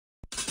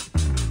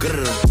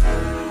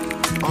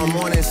On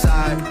morning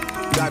side,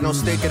 got no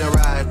stick in the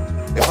ride.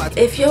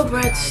 If your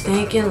breath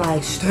stinking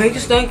like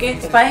stinking,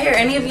 if I hear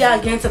any of y'all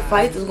get into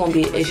fights, it's gonna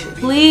be an issue.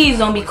 Please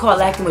don't be caught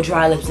lacking with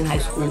dry lips in high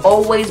school.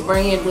 Always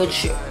bring it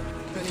with you.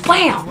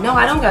 Bam! No,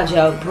 I don't got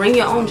gel. Bring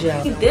your own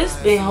gel. This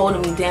been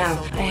holding me down.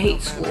 I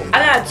hate school.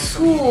 I got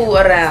 2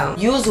 around.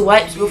 Use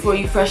wipes before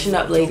you freshen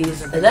up,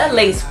 ladies. That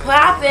lace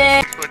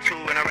popping.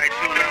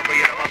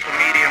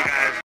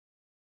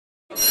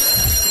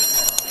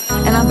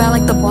 And I'm bad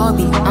like the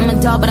Barbie. I'm a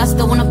doll, but I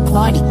still wanna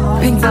party.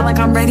 Pink out like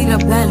I'm ready to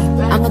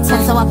bend. I'm a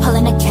 10, so I pull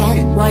in a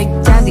can. Like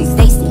Jazzy,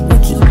 Stacy,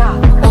 Nikki.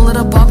 All of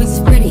the Barbies is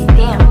pretty.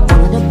 Damn.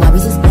 All of the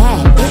Barbies is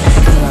bad.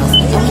 It's girls,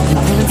 and we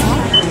can play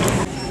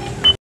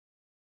tag.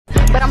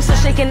 But I'm still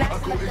shaking.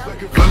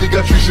 Finally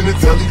got Trish in the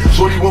telly.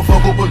 Shorty won't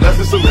fuck up, but that's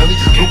in some belly.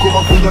 Look on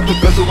my phone, got the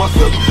best of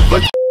myself.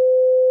 Like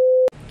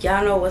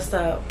y'all know what's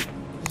up.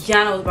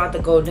 Y'all know what's about to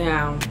go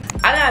down.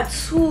 I got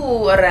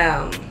 2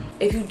 around.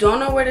 If you don't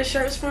know where the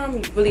shirt's from,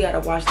 you really gotta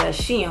watch that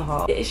Shein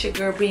haul. It's your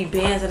girl Bree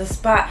Bands at the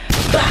spot.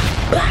 Blah,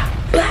 blah,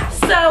 blah.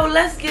 So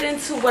let's get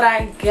into what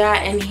I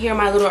got in here.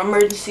 My little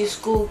emergency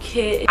school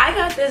kit. I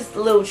got this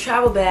little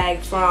travel bag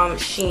from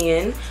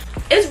Shein.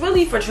 It's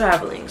really for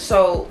traveling.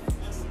 So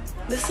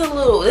this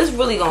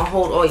really gonna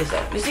hold all your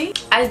stuff. You see?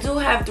 I do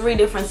have 3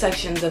 different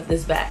sections of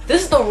this bag.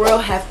 This is the real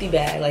hefty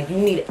bag. Like you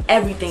need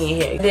everything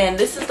in here. Then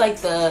this is like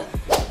the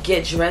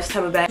get dressed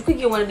type of bag. You could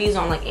get one of these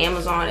on like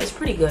Amazon. It's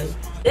pretty good.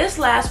 This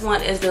last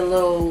one is the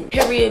little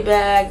period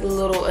bag, the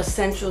little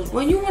essentials.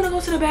 When you want to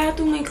go to the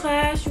bathroom in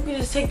class, you can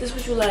just take this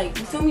with you. Like,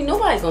 you feel me?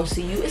 Nobody's gonna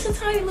see you. It's a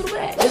tiny little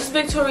bag. This is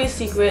Victoria's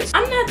Secret.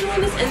 I'm not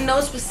doing this in no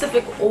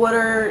specific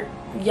order.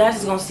 Y'all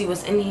just gonna see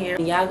what's in here.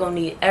 Y'all gonna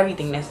need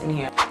everything that's in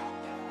here.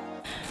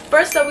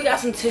 First up, we got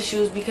some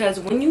tissues because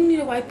when you need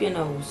to wipe your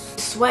nose,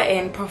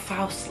 sweating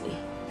profusely,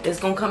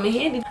 it's gonna come in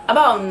handy.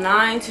 About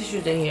 9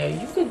 tissues in here.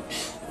 You could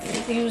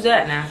use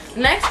that now.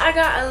 Next, I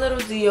got a little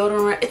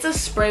deodorant. It's a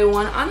spray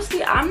one.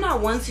 Honestly, I'm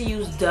not one to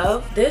use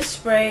Dove. This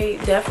spray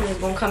definitely is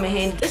gonna come in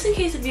handy. Just in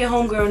case if your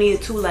homegirl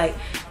needed to, like,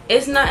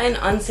 it's nothing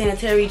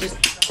unsanitary. Just,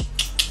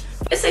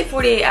 it's say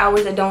 48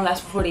 hours. It don't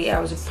last for 48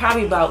 hours. It's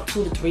probably about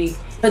 2 to 3.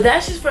 But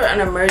that's just for an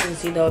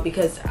emergency though,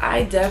 because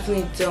I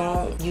definitely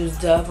don't use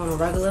Dove on a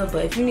regular.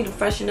 But if you need to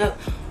freshen up,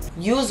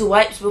 use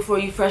wipes before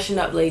you freshen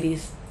up,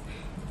 ladies.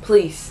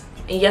 Please.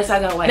 And yes, I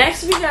got wipes.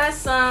 Next, we got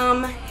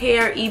some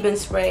hair even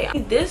spray.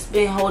 This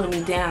been holding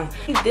me down.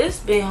 This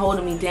been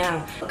holding me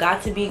down.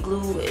 Got to be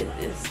glue.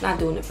 It's not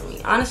doing it for me.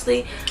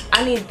 Honestly,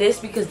 I need this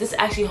because this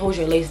actually holds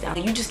your lace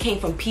down. You just came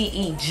from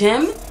PE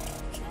gym,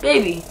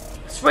 baby.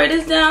 Spray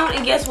this down,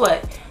 and guess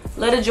what?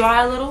 Let it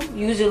dry a little.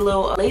 Use your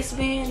little lace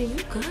band, and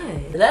you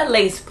good. That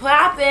lace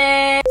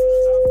popping.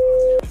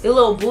 Your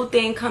little boot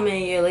thing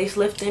coming, your lace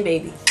lifting,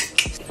 baby.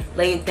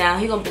 Lay it down.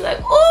 He gonna be like,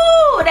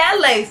 ooh, that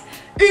lace.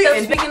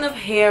 So speaking of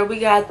hair, we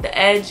got the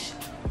edge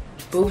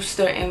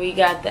booster and we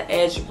got the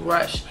edge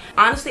brush.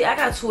 Honestly, I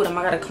got 2 of them.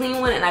 I got a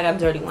clean one and I got a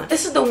dirty one.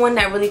 This is the one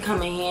that really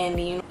come in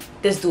handy. You know,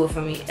 this do it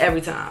for me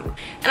every time.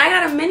 And I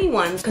got a mini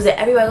one because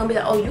everybody gonna be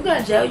like, oh, you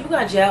got gel, you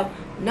got gel.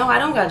 No, I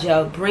don't got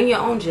gel. Bring your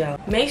own gel.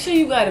 Make sure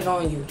you got it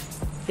on you.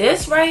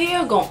 This right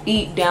here gonna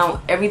eat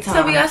down every time.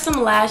 So we got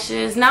some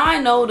lashes. Now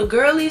I know the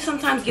girlies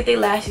sometimes get their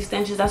lash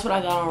extensions. That's what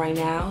I got on right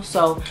now.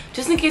 So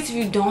just in case if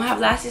you don't have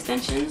lash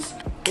extensions,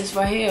 this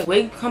right here,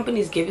 wig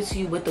companies give it to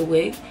you with the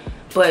wig,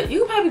 but you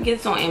can probably get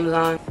this on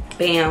Amazon.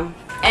 Bam.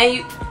 And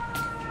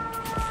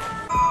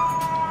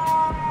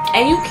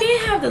you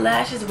can't have the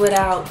lashes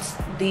without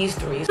these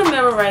 3. The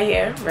mirror right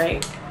here,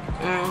 right?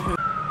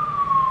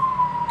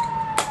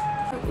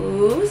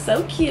 Ooh,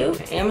 so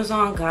cute.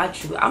 Amazon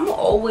got you. I'm gonna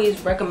always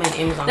recommend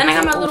Amazon. Then I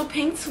got my little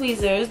pink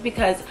tweezers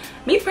because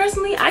me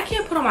personally, I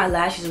can't put on my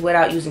lashes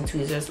without using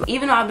tweezers.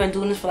 Even though I've been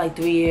doing this for like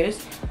 3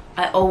 years,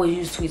 I always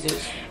use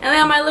tweezers. And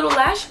then my little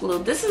lash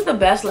glue. This is the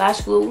best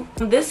lash glue.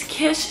 This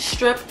Kiss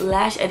Strip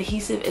Lash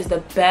Adhesive is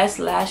the best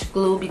lash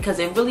glue because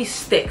it really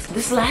sticks.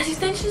 This lash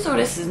extensions or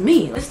this is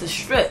me? This is the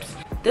strips.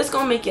 This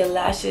gonna make your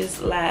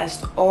lashes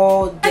last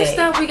all day. Next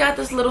up, we got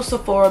this little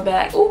Sephora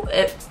bag. Ooh,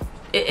 it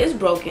is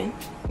broken.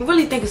 You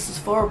really think it's a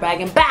Sephora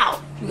bag and bow,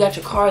 you got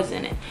your cards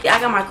in it. Yeah, I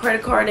got my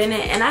credit card in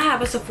it and I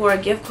have a Sephora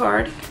gift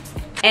card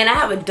and I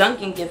have a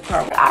Dunkin' gift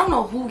card. I don't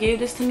know who gave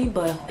this to me,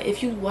 but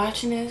if you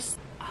watching this,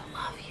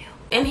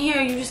 in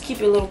here, you just keep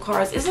your little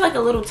cards. It's like a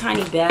little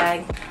tiny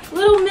bag.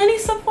 Little mini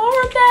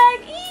Sephora bag.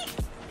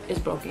 It's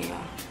broken,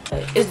 y'all.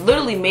 It's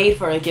literally made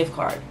for a gift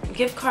card.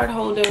 Gift card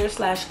holder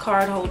 /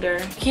 card holder.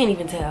 You can't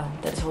even tell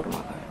that it's holding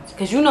my cards.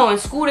 Because you know in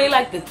school, they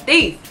like the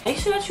thief. Make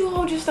sure that you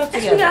hold your stuff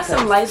together. We got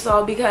some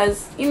Lysol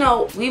because, you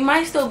know, we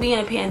might still be in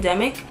a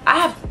pandemic. I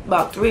have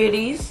about 3 of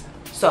these.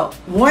 So,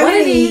 one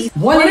of these,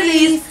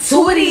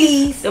 2 of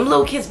these. Them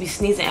little kids be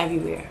sneezing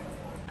everywhere.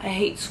 I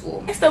hate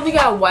school. Next up, we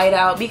got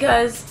whiteout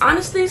because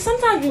honestly,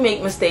 sometimes we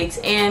make mistakes.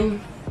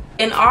 And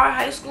in our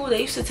high school,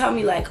 they used to tell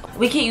me like,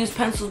 we can't use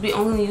pencils, we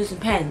only using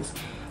pens.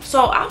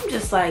 So I'm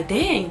just like,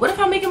 dang, what if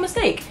I make a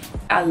mistake?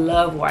 I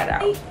love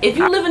whiteout. If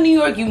you live in New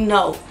York, you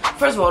know.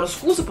 First of all, the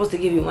school's supposed to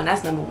give you one.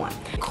 That's number one.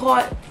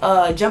 Caught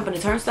jumping the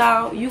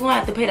turnstile, you're gonna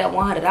have to pay that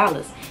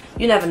 $100.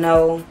 You never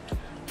know.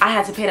 I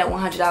had to pay that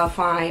 $100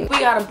 fine. We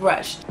got a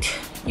brush.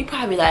 You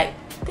probably like,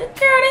 girl,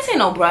 this ain't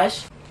no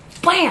brush.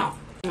 Bam!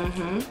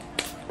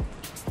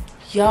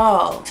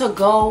 Y'all, to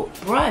go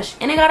brush.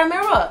 And it got a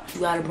mirror.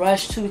 You got a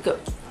brush too. You could,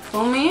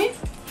 feel me?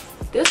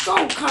 This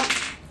gonna come.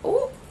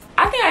 Ooh.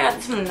 I think I got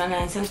this from the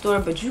 99-cent store,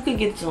 but you can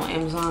get this on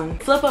Amazon.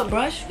 Flip up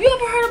brush. You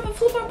ever heard of a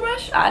flip up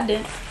brush? I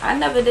did. I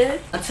never did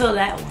until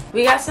that one.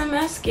 We got some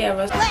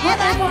mascaras.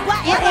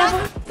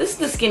 Whatever. This is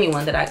the skinny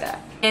one that I got.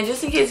 And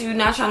just in case you're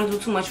not trying to do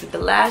too much with the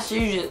lashes,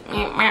 you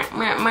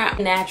just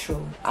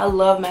natural. I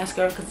love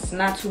mascara because it's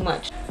not too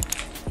much.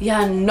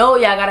 Y'all know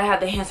y'all gotta have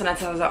the hand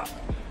sanitizer out.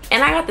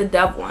 And I got the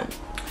Dove one.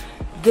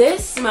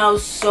 This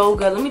smells so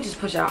good. Let me just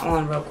put y'all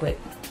on real quick.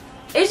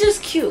 It's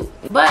just cute.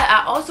 But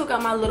I also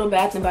got my little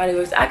Bath and Body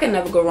Works. I can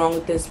never go wrong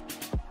with this.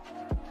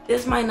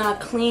 This might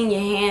not clean your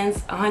hands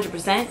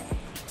 100%.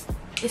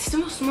 It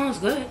still smells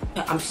good.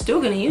 I'm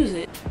still gonna use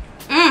it.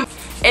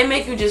 It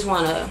make you just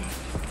wanna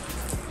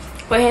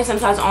put hand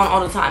sanitizer on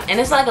all the time. And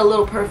it's like a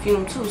little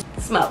perfume too.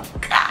 Smell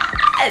good.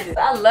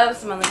 I love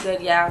smelling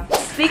good, y'all.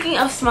 Speaking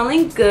of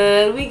smelling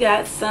good, we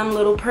got some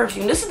little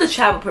perfume. This is the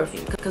travel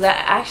perfume because I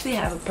actually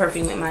have a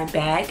perfume in my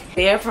bag.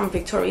 They're from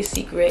Victoria's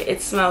Secret. It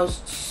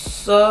smells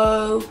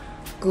so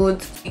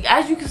good.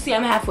 As you can see,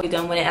 I'm halfway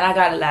done with it and I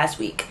got it last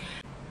week.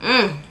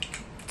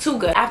 Too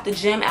good. After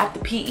gym, after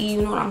PE,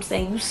 you know what I'm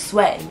saying? You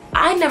sweating.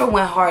 I never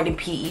went hard in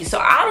PE, so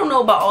I don't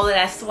know about all of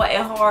that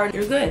sweating hard.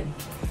 You're good.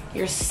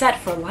 You're set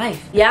for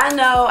life. Yeah, I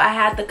know I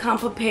had to come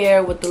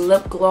prepared with the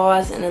lip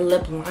gloss and the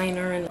lip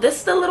liner. And this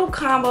is the little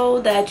combo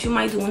that you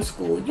might do in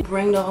school. You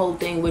bring the whole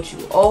thing with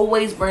you.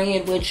 Always bring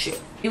it with you.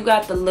 You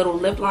got the little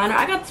lip liner.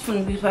 I got this from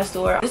the beauty supply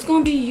store. It's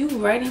gonna be you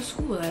right in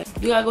school. Like,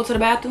 you gotta go to the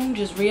bathroom,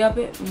 just re-up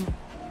it.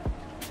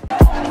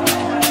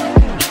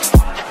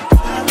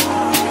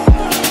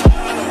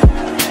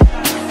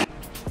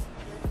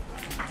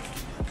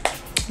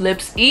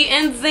 Lips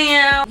eating,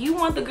 Zam. You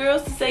want the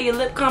girls to say your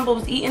lip combo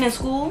was eaten in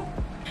school?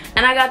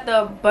 And I got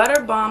the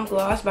Butter Bomb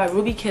Gloss by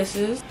Ruby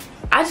Kisses.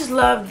 I just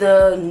love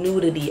the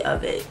nudity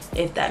of it,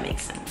 if that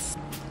makes sense.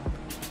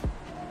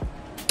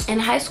 In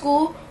high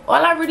school,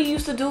 all I really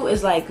used to do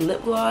is like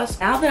lip gloss.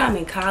 Now that I'm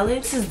in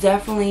college, this is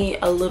definitely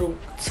a little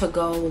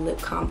to-go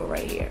lip combo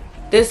right here.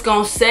 This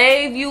gonna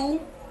save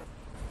you.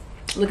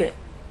 Look at it.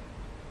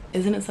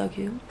 Isn't it so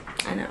cute?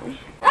 I know.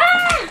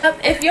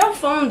 If your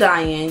phone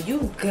dying,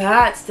 you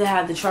got to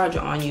have the charger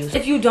on you.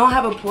 If you don't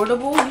have a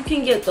portable, you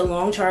can get the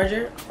long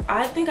charger.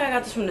 I think I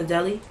got this from the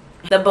deli.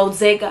 The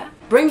Bodega.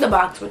 Bring the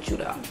box with you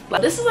though.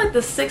 But this is like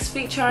the 6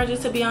 feet charger,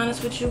 to be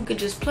honest with you. You could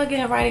just plug it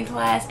in right in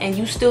class and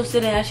you still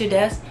sitting at your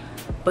desk,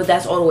 but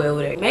that's all the way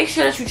over there. Make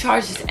sure that you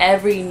charge this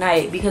every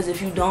night because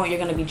if you don't, you're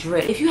gonna be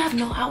dripped. If you have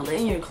no outlet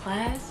in your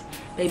class,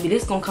 baby,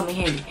 this gonna come in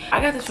handy. I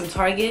got this from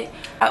Target.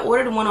 I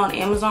ordered one on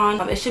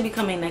Amazon. It should be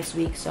coming next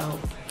week, so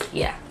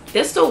yeah.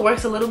 This still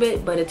works a little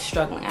bit, but it's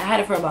struggling. I had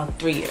it for about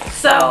 3 years.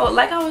 So,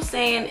 like I was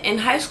saying, in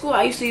high school,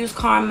 I used to use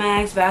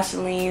Carmex,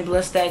 Vaseline,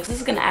 Blistex. This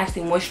is gonna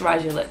actually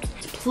moisturize your lips.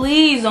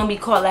 Please don't be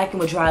caught lacking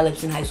with dry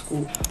lips in high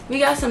school. We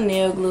got some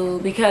nail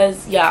glue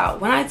because, y'all,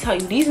 when I tell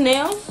you these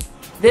nails,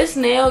 this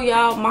nail,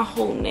 y'all, my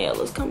whole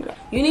nail is coming up.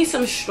 You need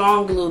some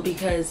strong glue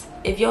because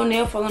if your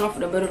nail falling off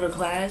in the middle of the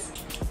class,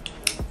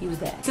 use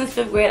that. Since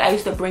 5th grade, I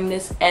used to bring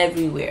this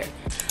everywhere.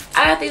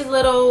 I got these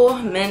little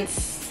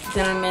mints,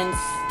 dinner mints.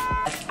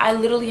 I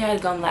literally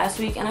had gum last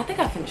week and I think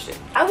I finished it.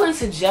 I wouldn't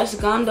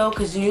suggest gum though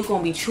because you're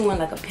gonna be chewing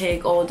like a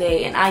pig all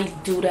day and I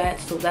do that,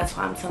 so that's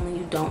why I'm telling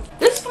you don't.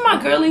 This is for my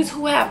girlies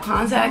who have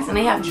contacts and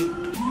they have,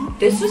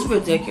 this is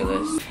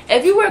ridiculous.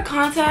 If you wear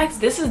contacts,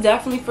 this is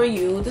definitely for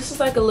you. This is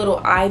like a little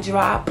eye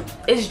drop.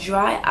 It's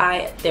dry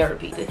eye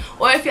therapy.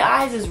 Or if your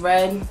eyes is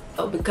red,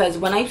 because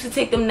when I used to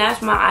take them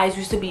naps, my eyes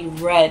used to be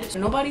red.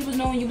 Nobody was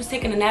knowing you was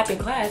taking a nap in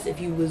class if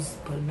you was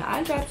putting the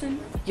eye drops in.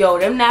 Yo,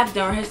 them naps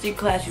during history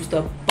class used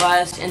to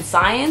bust. In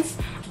science,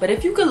 but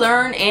if you could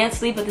learn and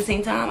sleep at the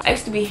same time, I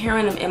used to be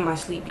hearing them in my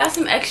sleep. Got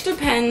some extra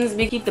pens,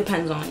 we keep the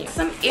pens on you.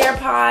 Some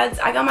AirPods,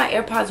 I got my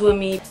AirPods with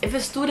me. If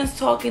it's students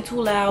talking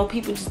too loud,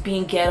 people just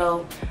being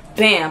ghetto,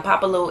 bam,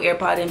 pop a little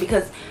AirPod in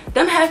because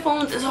them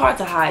headphones is hard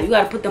to hide. You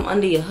gotta put them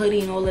under your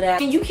hoodie and all of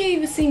that. And you can't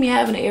even see me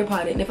having an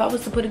AirPod in. If I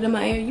was to put it in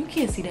my ear, you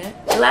can't see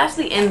that.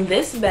 Lastly, in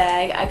this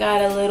bag, I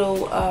got a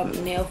little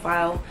nail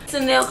file. It's a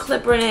nail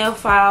clipper nail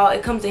file.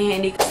 It comes in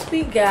handy.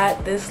 We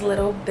got this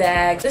little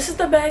bag. This is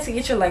the bag to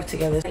get your life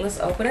together. Let's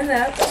open it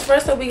up.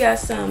 First up, we got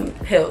some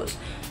pills.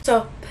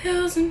 So,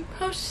 pills and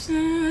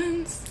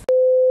potions.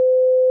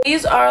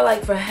 These are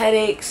like for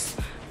headaches,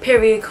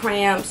 period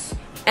cramps,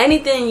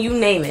 anything, you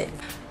name it.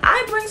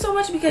 I bring so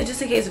much because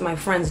just in case my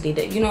friends need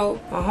it. You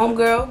know, my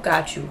homegirl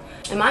got you.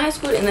 In my high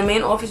school, in the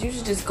main office, you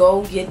should just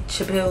go get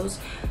your pills.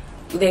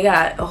 They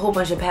got a whole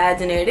bunch of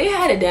pads in there. They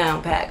had it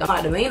down pat.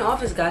 The main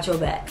office got your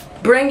back.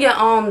 Bring your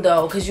own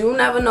though, because you'll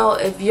never know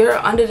if you're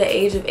under the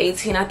age of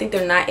 18. I think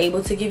they're not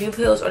able to give you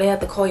pills or they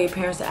have to call your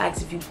parents to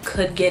ask if you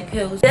could get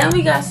pills. Then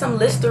we got some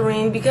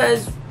Listerine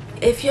because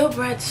If your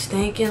breath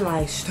stinking,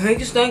 like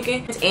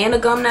stinking, and the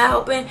gum not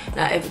helping,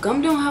 now if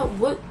gum don't help,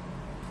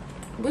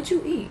 what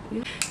you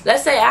eat?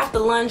 Let's say after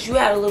lunch you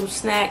had a little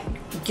snack,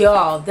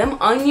 y'all, them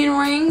onion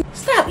rings,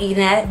 stop eating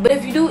that. But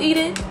if you do eat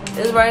it,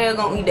 this right here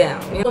gonna eat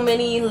down. So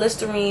many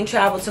Listerine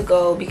travel to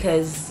go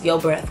because your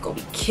breath gonna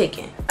be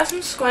kicking. I got some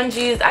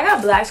scrunchies. I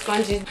got black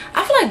scrunchies.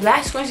 I feel like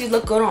black scrunchies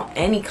look good on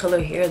any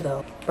color hair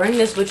though. Bring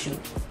this with you.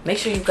 Make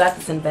sure you got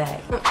this in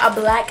bag. A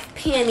black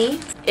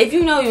panty. If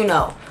you know, you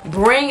know.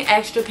 Bring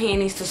extra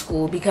panties to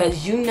school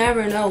because you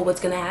never know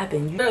what's gonna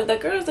happen. The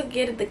girls that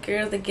get it, the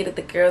girls that get it,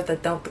 the girls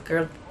that don't, the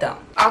girls that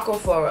don't.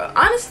 Aquaphora.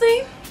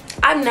 Honestly,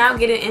 I'm now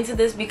getting into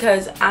this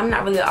because I'm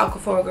not really an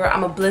Aquaphora girl.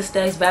 I'm a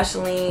Blistex,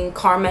 Vaseline,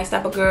 Carmex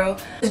type of girl.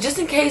 Just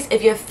in case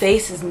if your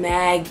face is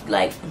mad,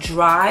 like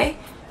dry,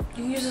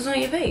 you use this on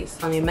your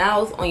face, on your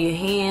mouth, on your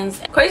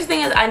hands. Crazy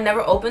thing is I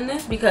never opened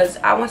this because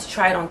I want to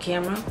try it on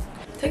camera.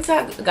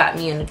 TikTok got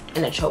me in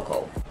a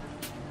chokehold.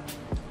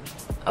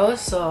 Oh,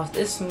 it's soft,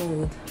 it's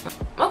smooth.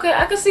 Okay,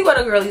 I can see why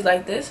the girlies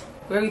like this.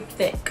 Very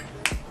thick.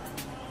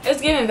 It's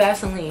giving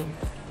Vaseline.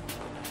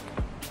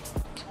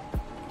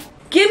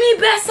 Give me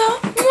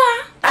Bessa.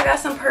 I got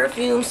some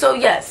perfume. So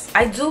yes,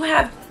 I do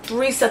have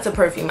 3 sets of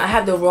perfume. I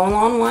have the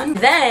roll-on one.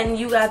 Then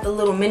you got the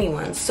little mini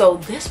ones. So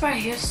this right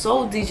here,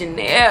 Sol de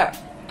Janeiro.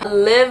 I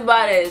live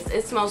by this.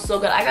 It smells so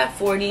good. I got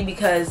 40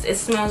 because it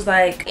smells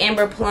like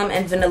amber plum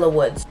and vanilla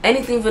woods.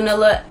 Anything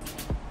vanilla,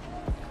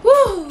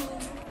 woo,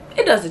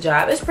 it does the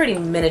job. It's pretty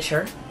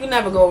miniature. You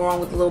never go wrong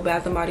with the little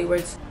Bath and Body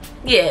Works.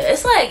 Yeah,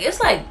 it's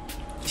like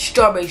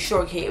strawberry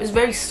shortcake. It was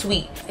very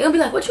sweet. They're gonna be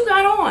like, what you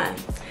got on?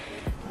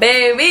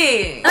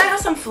 Baby. I got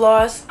some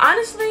floss.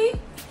 Honestly,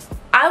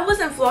 I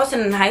wasn't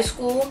flossing in high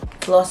school.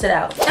 Floss it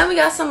out. Then we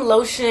got some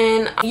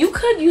lotion. You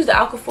could use the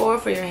Aquaphor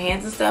for your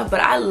hands and stuff, but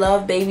I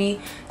love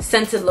baby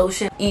scented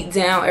lotion. Eat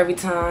down every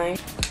time.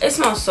 It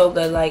smells so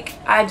good. Like,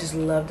 I just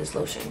love this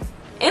lotion.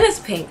 And it's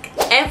pink.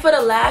 And for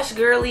the lash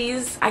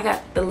girlies, I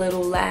got the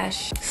little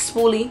lash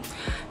spoolie.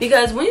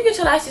 Because when you get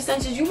your lash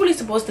extensions, you're really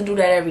supposed to do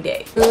that every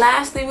day.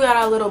 Lastly, we got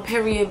our little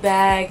period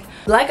bag.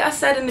 Like I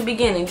said in the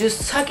beginning,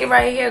 just tuck it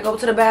right here. Go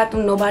to the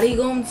bathroom. Nobody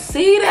gonna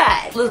see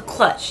that. Little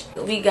clutch.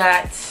 We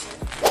got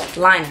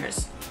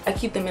liners. I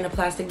keep them in a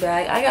plastic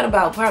bag. I got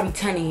about probably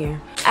 10 in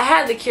here. I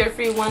had the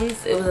Carefree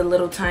ones. It was a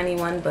little tiny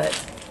one, but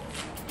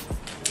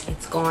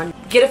it's gone.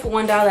 Get it for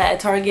 $1 at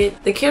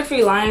Target. The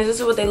Carefree liners, this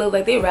is what they look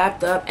like. They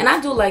wrapped up, and I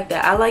do like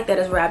that. I like that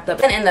it's wrapped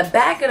up. And in the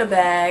back of the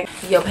bag,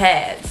 your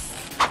pads.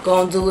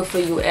 Gonna do it for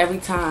you every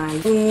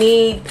time. You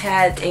need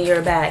pads in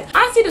your bag.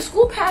 Honestly, the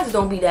school pads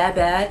don't be that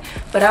bad,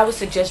 but I would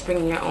suggest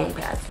bringing your own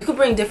pads. You could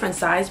bring different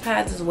size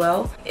pads as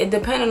well. It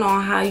depending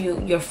on how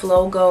your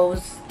flow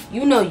goes.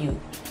 You know you.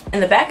 In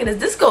the back of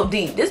this go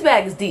deep. This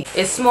bag is deep.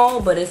 It's small,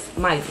 but it's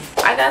mighty.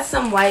 I got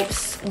some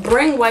wipes.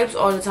 Bring wipes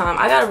all the time.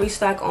 I gotta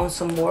restock on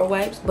some more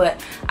wipes,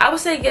 but I would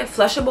say get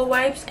flushable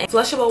wipes, and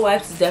flushable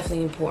wipes is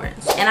definitely important.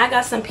 And I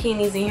got some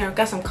panties in here. I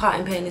got some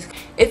cotton panties.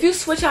 If you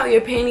switch out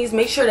your panties,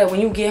 make sure that when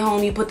you get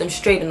home you put them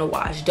straight in the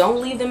wash.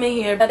 Don't leave them in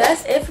here. But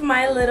that's it for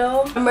my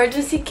little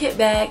emergency kit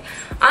bag.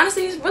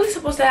 Honestly, it's really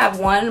supposed to have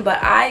one,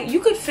 but you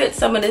could fit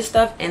some of this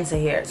stuff into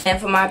here. And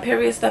for my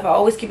period stuff, I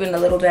always keep it in a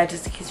little bag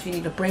just in case you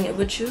need to bring it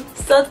with you.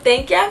 So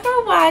thank y'all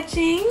for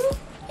watching.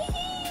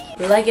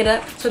 Like it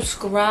up,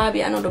 subscribe.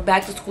 Yeah, I know the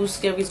back to school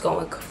scary is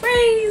going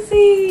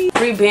crazy.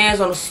 3 bands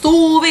on the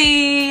stool.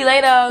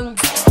 Later.